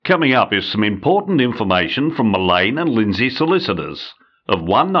Coming up is some important information from Mullane and Lindsay solicitors of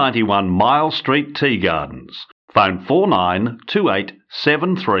 191 Mile Street, Tea Gardens. Phone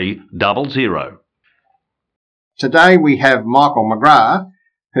 49287300. Today we have Michael McGrath,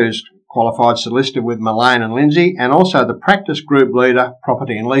 who's qualified solicitor with Mullane and Lindsay, and also the practice group leader,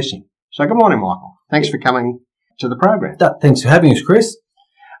 Property and Leasing. So good morning, Michael. Thanks for coming to the program. Thanks for having us, Chris.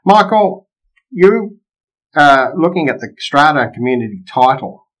 Michael, you are looking at the Strata and Community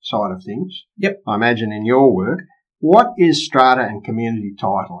title side of things. Yep. I imagine in your work. What is Strata and Community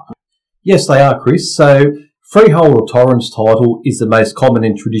title? Yes, they are, Chris. So freehold or torrens title is the most common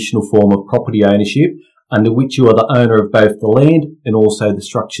and traditional form of property ownership, under which you are the owner of both the land and also the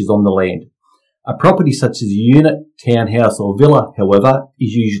structures on the land. A property such as a unit, townhouse or villa, however,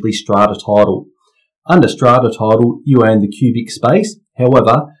 is usually strata title. Under strata title, you own the cubic space.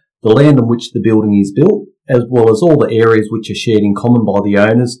 However, the land on which the building is built, as well as all the areas which are shared in common by the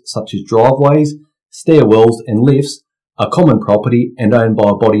owners, such as driveways, stairwells and lifts, are common property and owned by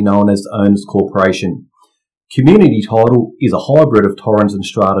a body known as the Owners Corporation. Community title is a hybrid of torrens and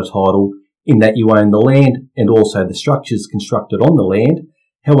strata title in that you own the land and also the structures constructed on the land.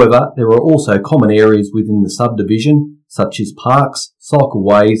 However, there are also common areas within the subdivision, such as parks,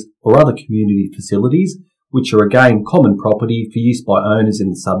 cycleways or other community facilities, which are again common property for use by owners in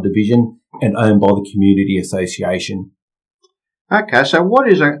the subdivision and owned by the community association. Okay, so what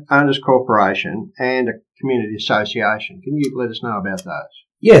is an Owners Corporation and a community association? Can you let us know about those?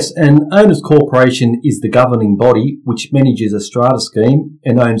 Yes, an Owners Corporation is the governing body which manages a strata scheme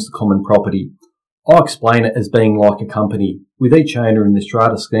and owns the common property. I explain it as being like a company, with each owner in the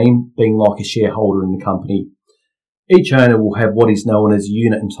strata scheme being like a shareholder in the company. Each owner will have what is known as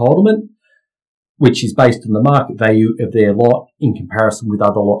unit entitlement, which is based on the market value of their lot in comparison with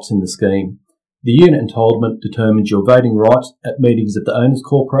other lots in the scheme. The unit entitlement determines your voting rights at meetings of the Owners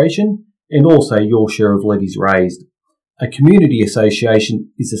Corporation and also your share of levies raised. A community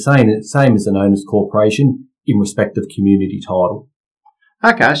association is the same as an Owners Corporation in respect of community title.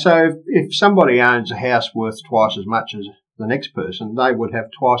 Okay, so if somebody owns a house worth twice as much as the next person, they would have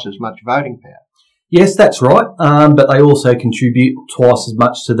twice as much voting power. Yes, that's right, but they also contribute twice as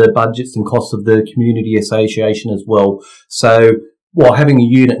much to the budgets and costs of the community association as well. So while having a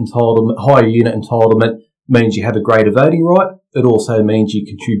higher unit entitlement means you have a greater voting right, it also means you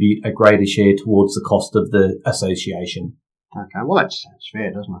contribute a greater share towards the cost of the association. Okay, well that sounds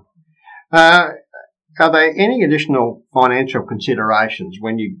fair, doesn't it? Are there any additional financial considerations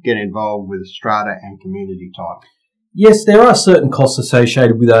when you get involved with strata and community title? Yes, there are certain costs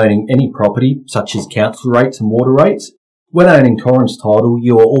associated with owning any property, such as council rates and water rates. When owning torrens title,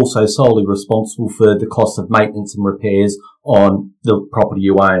 you are also solely responsible for the cost of maintenance and repairs on the property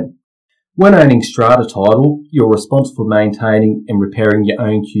you own. When owning strata title, you're responsible for maintaining and repairing your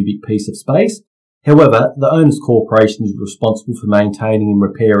own cubic piece of space. However, the Owners Corporation is responsible for maintaining and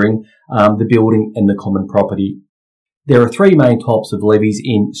repairing the building and the common property. There are three main types of levies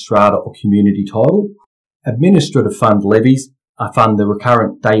in strata or community title. Administrative fund levies fund the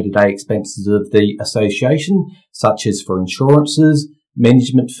recurrent day-to-day expenses of the association, such as for insurances,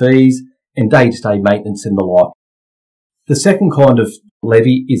 management fees, and day-to-day maintenance and the like. The second kind of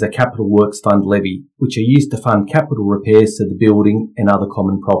levy is a capital works fund levy, which are used to fund capital repairs to the building and other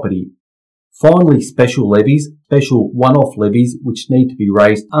common property. Finally, special one-off levies which need to be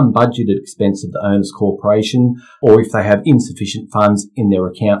raised unbudgeted expense of the Owners Corporation, or if they have insufficient funds in their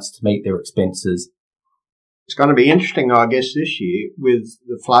accounts to meet their expenses. It's going to be interesting, I guess, this year with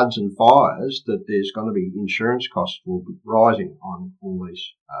the floods and fires that there's going to be insurance costs will be rising on all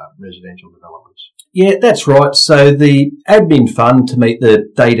these residential developments. Yeah, that's right. So the admin fund to meet the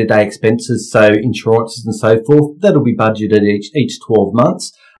day-to-day expenses, so insurances and so forth, that'll be budgeted each 12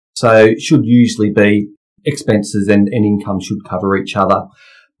 months. So it should usually be expenses and income should cover each other.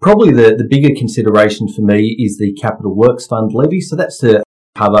 Probably the bigger consideration for me is the capital works fund levy. So that's to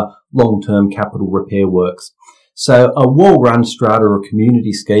cover long-term capital repair works. So a well-run strata or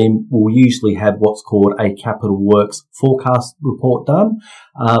community scheme will usually have what's called a capital works forecast report done,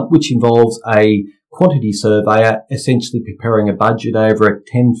 which involves a quantity surveyor essentially preparing a budget over a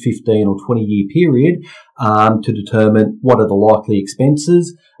 10, 15 or 20-year period to determine what are the likely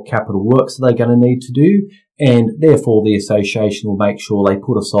expenses, capital works they're going to need to do, and therefore the association will make sure they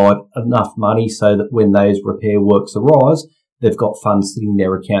put aside enough money so that when those repair works arise, they've got funds sitting in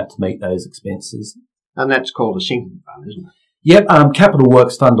their account to meet those expenses. And that's called a sinking fund, isn't it? Yep, capital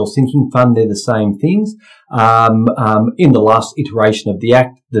works fund or sinking fund, they're the same things. In the last iteration of the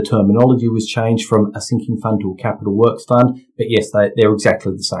Act, the terminology was changed from a sinking fund to a capital works fund, but yes, they're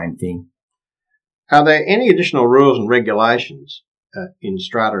exactly the same thing. Are there any additional rules and regulations in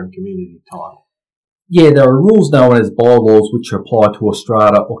Strata and Community title? Yeah, there are rules known as bylaws which apply to a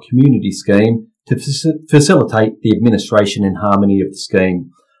strata or community scheme to facilitate the administration and harmony of the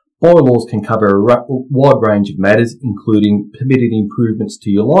scheme. Bylaws can cover a wide range of matters, including permitted improvements to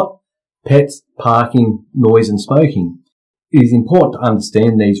your lot, pets, parking, noise and smoking. It is important to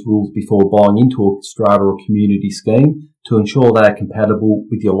understand these rules before buying into a strata or community scheme to ensure they are compatible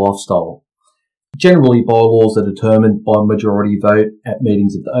with your lifestyle. Generally, bylaws are determined by majority vote at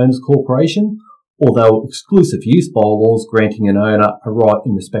meetings of the Owners Corporation, although exclusive use bylaws granting an owner a right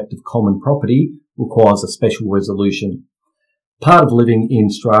in respect of common property requires a special resolution. Part of living in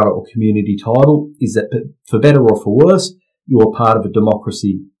strata or community title is that, for better or for worse, you are part of a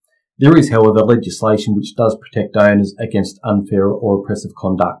democracy. There is, however, legislation which does protect owners against unfair or oppressive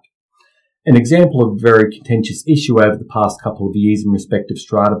conduct. An example of a very contentious issue over the past couple of years in respect of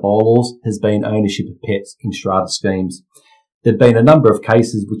strata bylaws has been ownership of pets in strata schemes. There have been a number of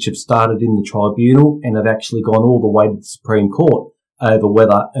cases which have started in the tribunal and have actually gone all the way to the Supreme Court over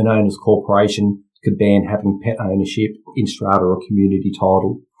whether an owners corporation could ban having pet ownership in strata or community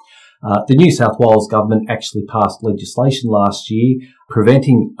title. The New South Wales government actually passed legislation last year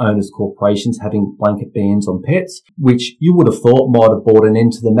preventing owners corporations having blanket bans on pets, which you would have thought might have brought an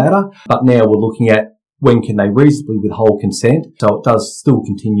end to the matter, but now we're looking at when can they reasonably withhold consent. So it does still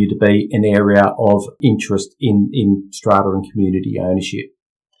continue to be an area of interest in strata and community ownership.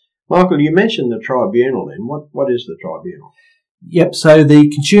 Michael, you mentioned the tribunal then. What is the tribunal? Yep, so the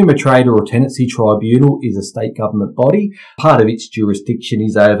Consumer Trader or Tenancy Tribunal is a state government body. Part of its jurisdiction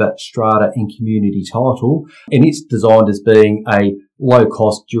is over strata and community title, and it's designed as being a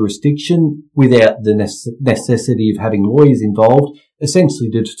low-cost jurisdiction without the necessity of having lawyers involved,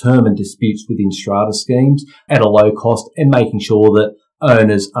 essentially to determine disputes within strata schemes at a low cost and making sure that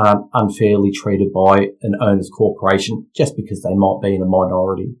owners aren't unfairly treated by an owners corporation just because they might be in a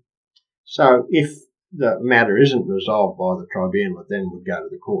minority. So if the matter isn't resolved by the tribunal, it then would go to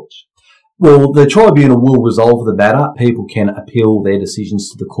the courts? Well, the tribunal will resolve the matter. People can appeal their decisions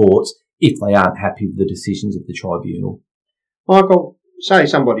to the courts if they aren't happy with the decisions of the tribunal. Michael, say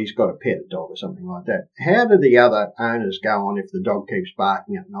somebody's got a pet, a dog or something like that. How do the other owners go on if the dog keeps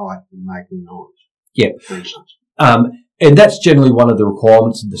barking at night and making noise? Yep. For instance. And that's generally one of the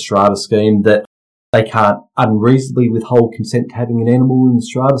requirements of the strata scheme, that they can't unreasonably withhold consent to having an animal in the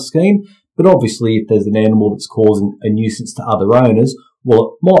strata scheme. But obviously, if there's an animal that's causing a nuisance to other owners,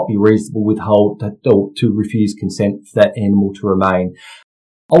 well, it might be reasonable to refuse consent for that animal to remain.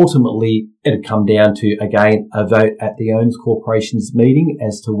 Ultimately, it'd come down to, again, a vote at the Owners Corporation's meeting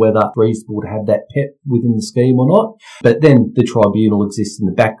as to whether it's reasonable to have that pet within the scheme or not. But then the tribunal exists in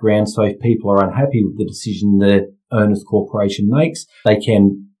the background, so if people are unhappy with the decision the Owners Corporation makes, they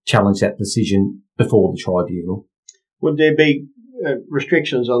can challenge that decision before the tribunal. Would there be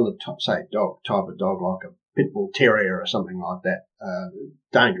restrictions on the type of dog, like a pit bull terrier or something like that,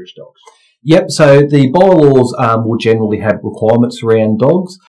 dangerous dogs? Yep, so the bylaws will generally have requirements around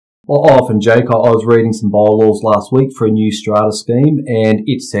dogs. I often joke, I was reading some bylaws last week for a new strata scheme, and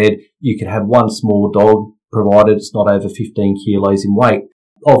it said you could have one small dog provided it's not over 15 kilos in weight.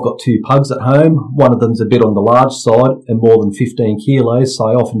 I've got 2 pugs at home. One of them's a bit on the large side and more than 15 kilos, so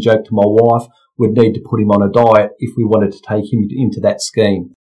I often joke to my wife we'd need to put him on a diet if we wanted to take him into that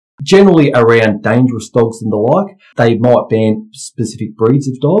scheme. Generally around dangerous dogs and the like, they might ban specific breeds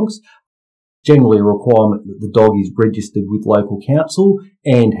of dogs. Generally a requirement that the dog is registered with local council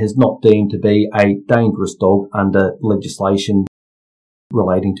and has not deemed to be a dangerous dog under legislation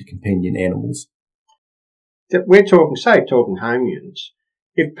relating to companion animals. We're talking home units.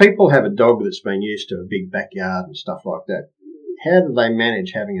 If people have a dog that's been used to a big backyard and stuff like that, how do they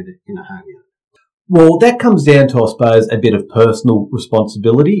manage having it in a home unit? Well, that comes down to, I suppose, a bit of personal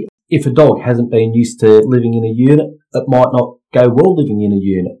responsibility. If a dog hasn't been used to living in a unit, it might not go well living in a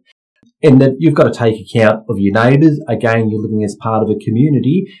unit. And that you've got to take account of your neighbours. Again, you're living as part of a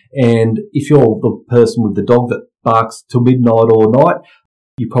community. And if you're the person with the dog that barks till midnight or night,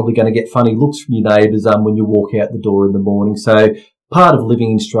 you're probably going to get funny looks from your neighbours when you walk out the door in the morning. So part of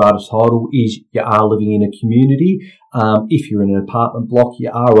living in strata title is you are living in a community. If you're in an apartment block,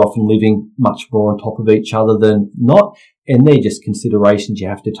 you are often living much more on top of each other than not. And they're just considerations you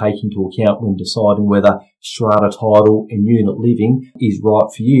have to take into account when deciding whether strata title and unit living is right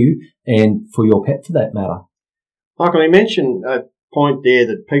for you and for your pet for that matter. Michael, you mentioned a point there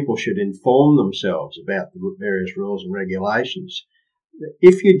that people should inform themselves about the various rules and regulations.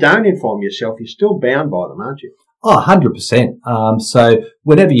 If you don't inform yourself, you're still bound by them, aren't you? Oh, 100%. So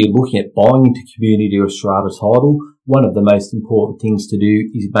whenever you're looking at buying into community or strata title, one of the most important things to do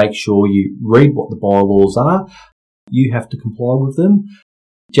is make sure you read what the bylaws are. you have to comply with them,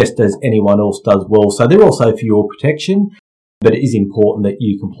 just as anyone else does well. So they're also for your protection, but it is important that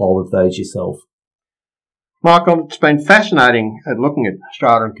you comply with those yourself. Michael, it's been fascinating at looking at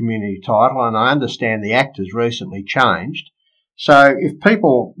Strata and Community title, and I understand the Act has recently changed. So if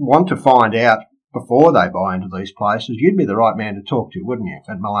people want to find out before they buy into these places, you'd be the right man to talk to, wouldn't you,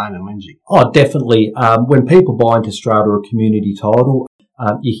 at Mullane and Lindsay? Oh, definitely. When people buy into Strata or Community title,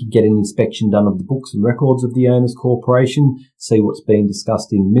 you can get an inspection done of the books and records of the Owners Corporation, see what's being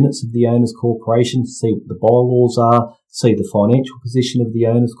discussed in minutes of the Owners Corporation, see what the bylaws are, see the financial position of the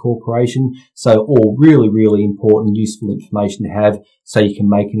Owners Corporation. So all really, really important, useful information to have so you can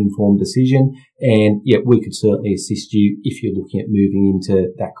make an informed decision. And yeah, we could certainly assist you if you're looking at moving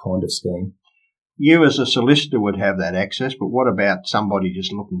into that kind of scheme. You as a solicitor would have that access, but what about somebody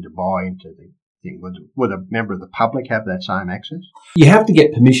just looking to buy into the thing? Would a member of the public have that same access? You have to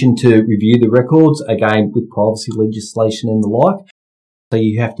get permission to review the records, again, with privacy legislation and the like. So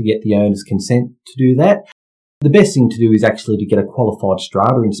you have to get the owner's consent to do that. The best thing to do is actually to get a qualified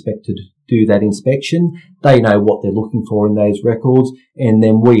strata inspector to do that inspection. They know what they're looking for in those records, and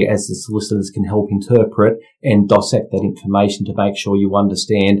then we as the solicitors can help interpret and dissect that information to make sure you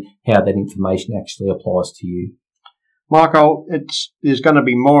understand how that information actually applies to you. Michael, there's going to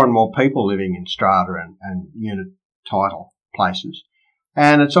be more and more people living in strata and unit title places.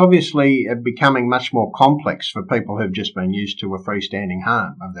 And it's obviously becoming much more complex for people who've just been used to a freestanding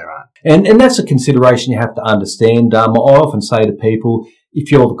home of their own. And that's a consideration you have to understand. I often say to people, if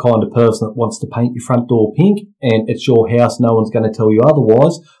you're the kind of person that wants to paint your front door pink and it's your house, no one's going to tell you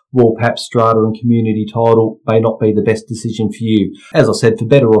otherwise, well, perhaps strata and community title may not be the best decision for you. As I said, for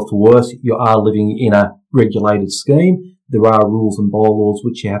better or for worse, you are living in a regulated scheme. There are rules and bylaws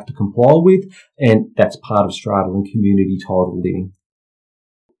which you have to comply with, and that's part of strata and community title living.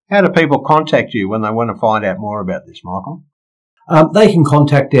 How do people contact you when they want to find out more about this, Michael? They can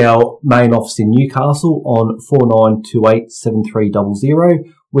contact our main office in Newcastle on 49287300.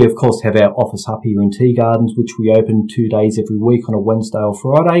 We, of course, have our office up here in Tea Gardens, which we open 2 days every week on a Wednesday or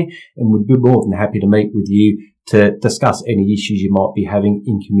Friday, and we'd be more than happy to meet with you to discuss any issues you might be having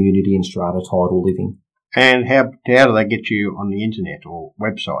in community and strata title living. And how do they get you on the internet or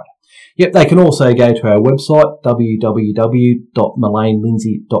website? Yep, they can also go to our website,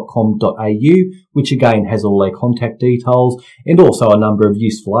 www.mullanelindsay.com.au, which again has all their contact details and also a number of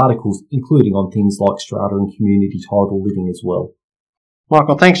useful articles, including on things like strata and community title living as well.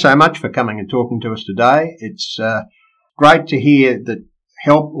 Michael, thanks so much for coming and talking to us today. It's great to hear that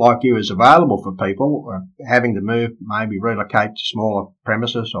help like you is available for people having to move, maybe relocate to smaller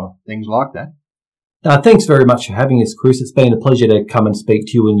premises or things like that. Thanks very much for having us, Chris. It's been a pleasure to come and speak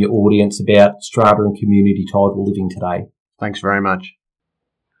to you and your audience about strata and community title living today. Thanks very much.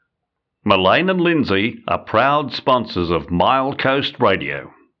 Mullane and Lindsay are proud sponsors of Mile Coast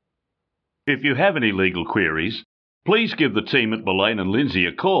Radio. If you have any legal queries, please give the team at Mullane and Lindsay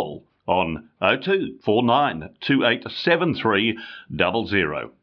a call on 02 49 2873 00.